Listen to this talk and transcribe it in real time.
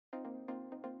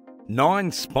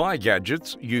9 spy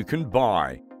gadgets you can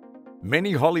buy.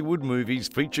 Many Hollywood movies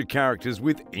feature characters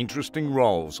with interesting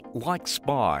roles, like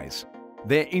spies.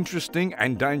 Their interesting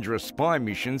and dangerous spy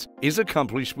missions is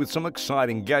accomplished with some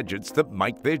exciting gadgets that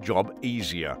make their job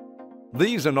easier.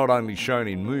 These are not only shown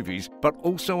in movies, but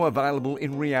also available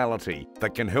in reality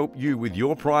that can help you with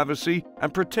your privacy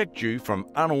and protect you from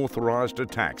unauthorized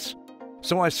attacks.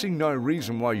 So I see no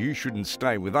reason why you shouldn't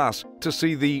stay with us to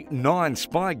see the 9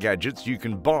 spy gadgets you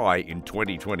can buy in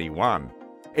 2021.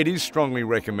 It is strongly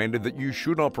recommended that you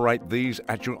should operate these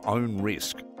at your own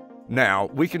risk. Now,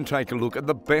 we can take a look at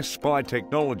the best spy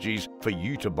technologies for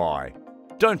you to buy.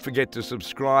 Don't forget to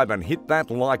subscribe and hit that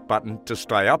like button to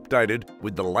stay updated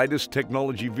with the latest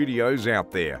technology videos out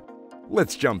there.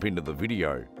 Let's jump into the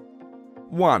video.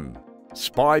 1.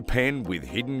 Spy pen with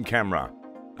hidden camera.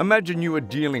 Imagine you are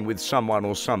dealing with someone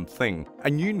or something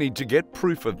and you need to get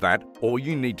proof of that, or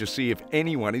you need to see if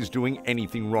anyone is doing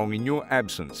anything wrong in your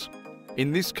absence.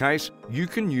 In this case, you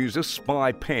can use a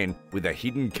spy pen with a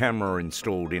hidden camera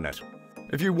installed in it.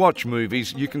 If you watch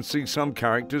movies, you can see some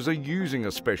characters are using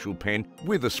a special pen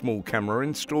with a small camera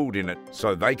installed in it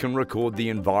so they can record the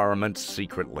environment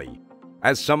secretly.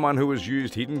 As someone who has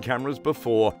used hidden cameras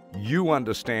before, you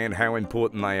understand how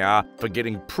important they are for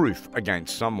getting proof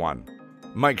against someone.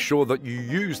 Make sure that you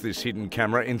use this hidden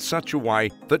camera in such a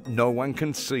way that no one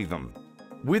can see them.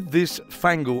 With this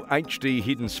Fangle HD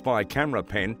hidden spy camera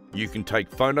pen, you can take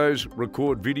photos,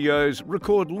 record videos,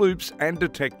 record loops and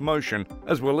detect motion,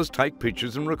 as well as take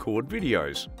pictures and record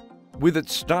videos. With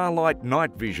its starlight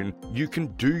night vision, you can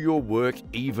do your work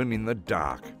even in the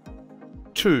dark.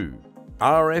 2.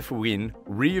 RF Win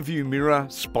Rear View Mirror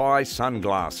Spy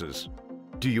Sunglasses.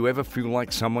 Do you ever feel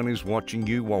like someone is watching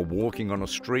you while walking on a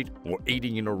street, or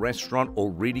eating in a restaurant, or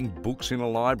reading books in a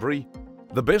library?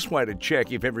 The best way to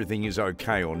check if everything is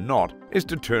okay or not is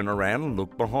to turn around and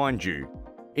look behind you.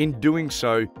 In doing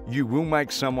so, you will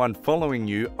make someone following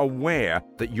you aware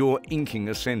that you're inking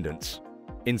ascendants.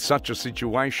 In such a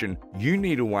situation, you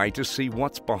need a way to see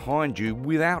what's behind you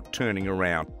without turning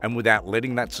around and without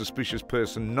letting that suspicious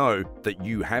person know that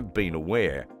you have been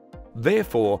aware.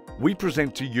 Therefore, we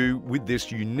present to you with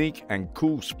this unique and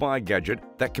cool spy gadget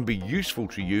that can be useful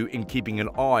to you in keeping an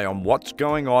eye on what's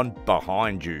going on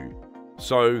behind you.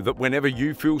 So that whenever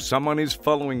you feel someone is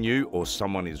following you or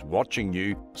someone is watching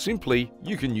you,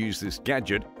 you can use this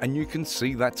gadget and you can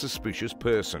see that suspicious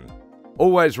person.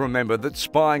 Always remember that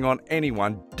spying on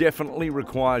anyone definitely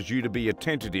requires you to be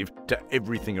attentive to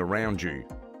everything around you.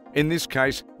 In this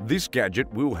case, this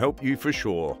gadget will help you for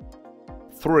sure.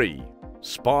 3.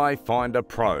 Spy Finder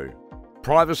Pro.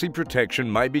 Privacy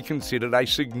protection may be considered a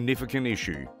significant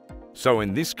issue. So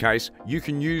in this case, you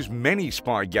can use many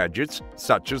spy gadgets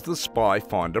such as the Spy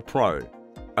Finder Pro.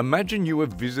 Imagine you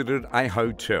have visited a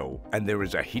hotel and there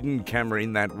is a hidden camera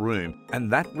in that room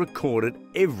and that recorded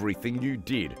everything you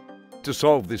did. To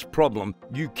solve this problem,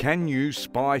 you can use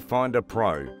Spy Finder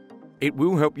Pro. It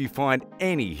will help you find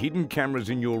any hidden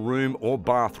cameras in your room or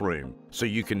bathroom, so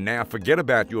you can now forget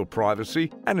about your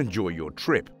privacy and enjoy your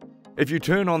trip. If you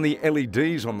turn on the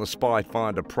LEDs on the Spy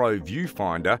Finder Pro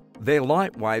viewfinder, their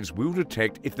light waves will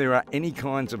detect if there are any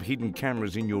kinds of hidden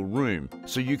cameras in your room,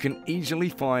 so you can easily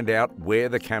find out where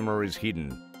the camera is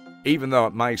hidden. Even though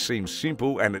it may seem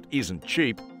simple and it isn't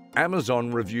cheap,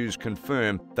 Amazon reviews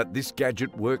confirm that this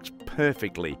gadget works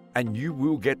perfectly and you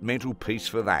will get mental peace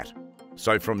for that.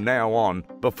 So from now on,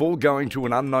 before going to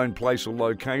an unknown place or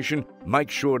location, make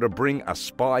sure to bring a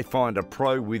Spy Finder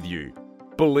Pro with you.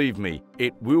 Believe me,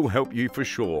 it will help you for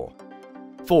sure.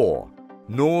 4.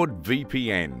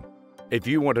 NordVPN. If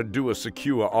you want to do a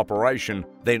secure operation,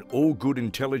 then all good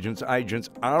intelligence agents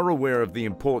are aware of the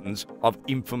importance of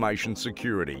information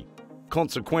security.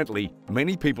 Consequently,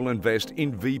 many people invest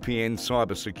in VPN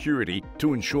cybersecurity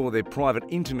to ensure their private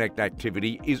internet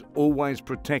activity is always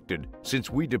protected, since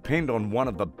we depend on one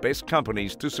of the best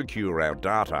companies to secure our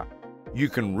data. You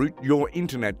can route your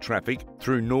internet traffic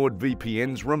through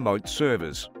NordVPN's remote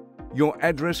servers. Your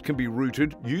address can be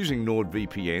routed using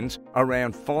NordVPN's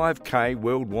around 5K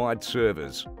worldwide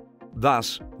servers.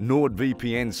 Thus,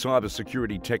 NordVPN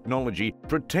cybersecurity technology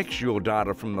protects your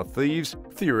data from the thieves,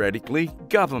 theoretically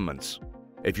governments.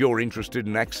 If you're interested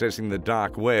in accessing the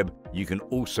dark web, you can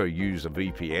also use a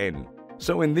VPN.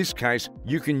 So in this case,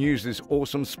 you can use this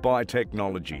awesome spy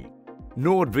technology.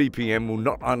 NordVPN will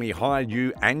not only hide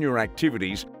you and your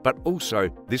activities, but also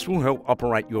this will help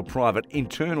operate your private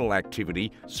internal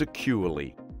activity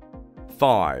securely.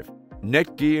 5.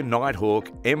 Netgear Nighthawk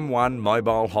M1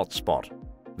 Mobile Hotspot.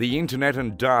 The internet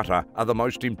and data are the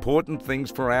most important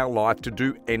things for our life to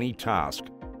do any task.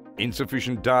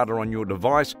 Insufficient data on your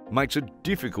device makes it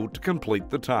difficult to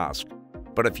complete the task.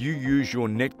 But if you use your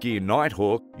Netgear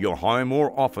Nighthawk, your home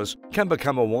or office can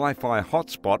become a Wi-Fi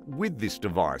hotspot with this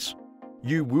device.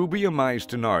 You will be amazed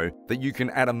to know that you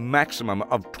can add a maximum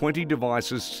of 20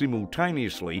 devices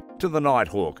simultaneously to the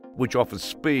Nighthawk, which offers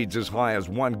speeds as high as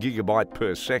 1 GB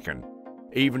per second.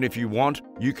 Even if you want,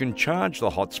 you can charge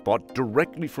the hotspot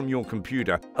directly from your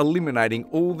computer, eliminating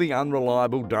all the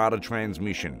unreliable data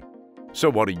transmission. So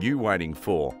what are you waiting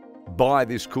for? Buy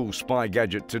this cool spy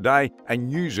gadget today and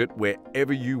use it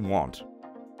wherever you want.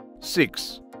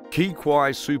 6.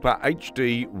 Qi Super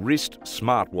HD Wrist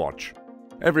Smartwatch.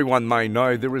 Everyone may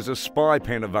know there is a spy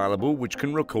pen available which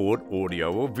can record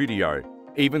audio or video.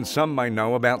 Even some may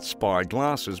know about spy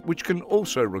glasses which can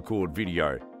also record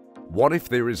video. What if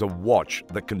there is a watch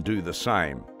that can do the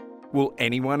same? Will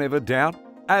anyone ever doubt?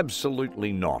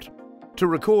 Absolutely not. To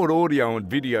record audio and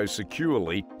video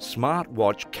securely,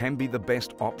 smartwatch can be the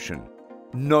best option.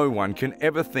 No one can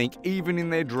ever think, even in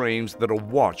their dreams, that a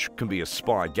watch can be a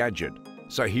spy gadget.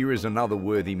 So here is another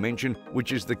worthy mention,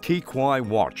 which is the Qi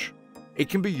watch. It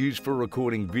can be used for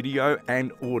recording video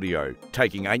and audio,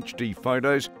 taking HD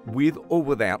photos with or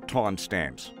without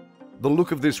timestamps. The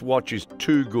look of this watch is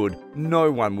too good,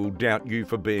 no one will doubt you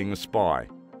for being a spy.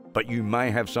 But you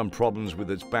may have some problems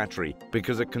with its battery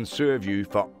because it can serve you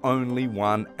for only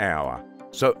 1 hour.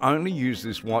 So only use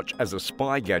this watch as a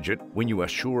spy gadget when you are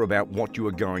sure about what you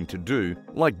are going to do,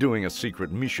 like doing a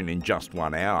secret mission in just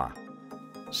 1 hour.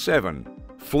 7.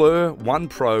 FLIR One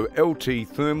Pro LT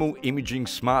Thermal Imaging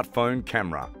Smartphone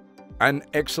Camera. An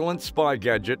excellent spy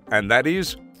gadget, and that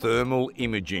is thermal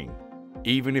imaging.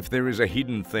 Even if there is a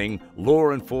hidden thing,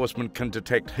 law enforcement can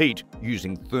detect heat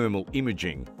using thermal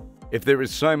imaging. If there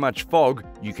is so much fog,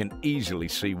 you can easily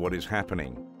see what is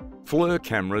happening. FLIR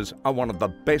cameras are one of the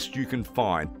best you can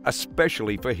find,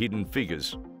 especially for hidden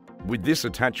figures. With this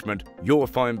attachment, your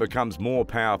phone becomes more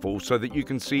powerful so that you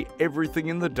can see everything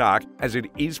in the dark, as it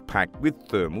is packed with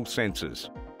thermal sensors.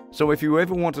 So if you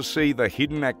ever want to see the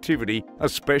hidden activity,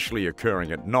 especially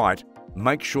occurring at night,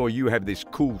 make sure you have this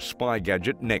cool spy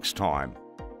gadget next time.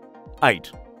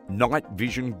 8. Night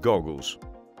Vision Goggles.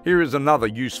 Here is another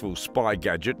useful spy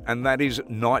gadget, and that is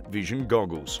night vision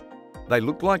goggles. They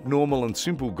look like normal and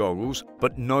simple goggles,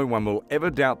 but no one will ever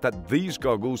doubt that these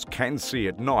goggles can see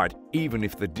at night, even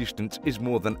if the distance is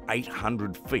more than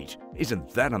 800 feet. Isn't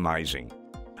that amazing?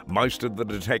 Most of the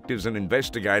detectives and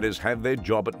investigators have their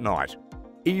job at night.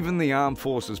 Even the armed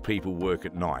forces people work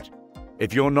at night.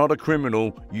 If you're not a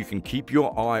criminal, you can keep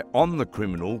your eye on the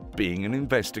criminal being an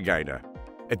investigator.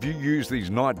 If you use these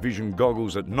night vision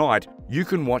goggles at night, you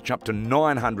can watch up to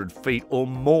 900 feet or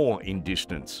more in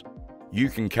distance. You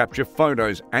can capture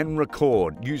photos and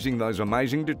record using those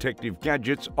amazing detective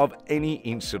gadgets of any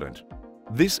incident.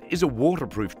 This is a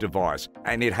waterproof device,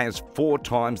 and it has 4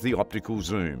 times the optical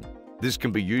zoom. This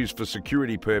can be used for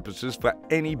security purposes for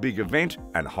any big event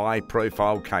and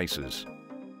high-profile cases.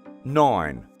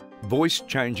 9.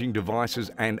 Voice-changing devices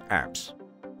and apps.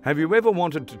 Have you ever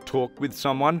wanted to talk with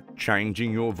someone,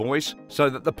 changing your voice so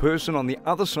that the person on the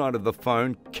other side of the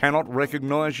phone cannot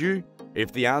recognize you?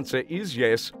 If the answer is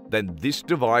yes, then this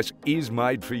device is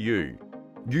made for you.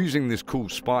 Using this cool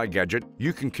spy gadget,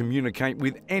 you can communicate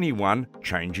with anyone,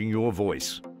 changing your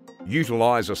voice.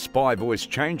 Utilize a spy voice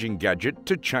changing gadget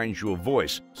to change your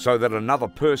voice so that another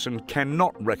person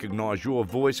cannot recognize your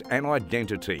voice and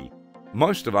identity.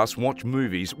 Most of us watch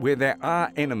movies where there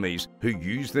are enemies who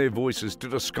use their voices to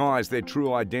disguise their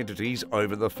true identities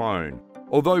over the phone.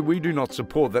 Although we do not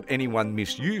support that anyone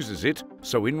misuses it,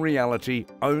 so in reality,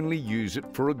 only use it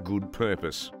for a good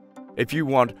purpose. If you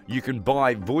want, you can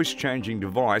buy a voice-changing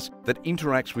device that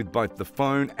interacts with both the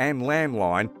phone and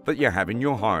landline that you have in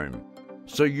your home.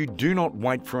 So you do not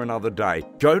wait for another day.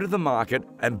 Go to the market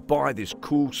and buy this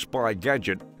cool spy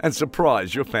gadget and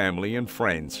surprise your family and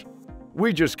friends.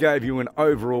 We just gave you an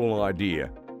overall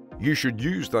idea. You should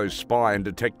use those spy and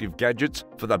detective gadgets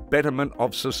for the betterment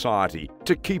of society,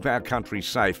 to keep our country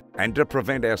safe and to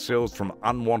prevent ourselves from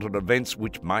unwanted events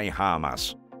which may harm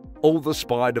us. All the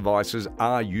spy devices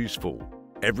are useful.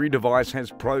 Every device has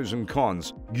pros and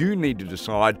cons. You need to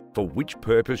decide for which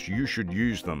purpose you should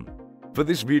use them. For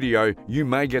this video, you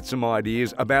may get some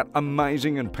ideas about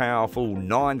amazing and powerful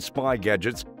 9 spy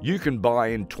gadgets you can buy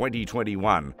in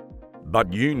 2021.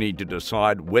 But you need to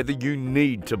decide whether you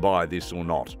need to buy this or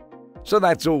not. So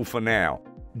that's all for now.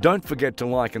 Don't forget to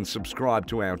like and subscribe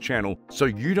to our channel so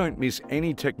you don't miss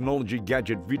any technology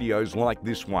gadget videos like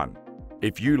this one.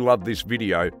 If you love this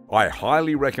video, I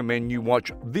highly recommend you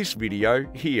watch this video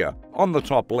here on the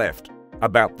top left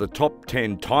about the top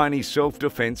 10 tiny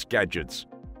self-defense gadgets.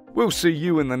 We'll see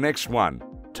you in the next one.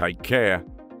 Take care.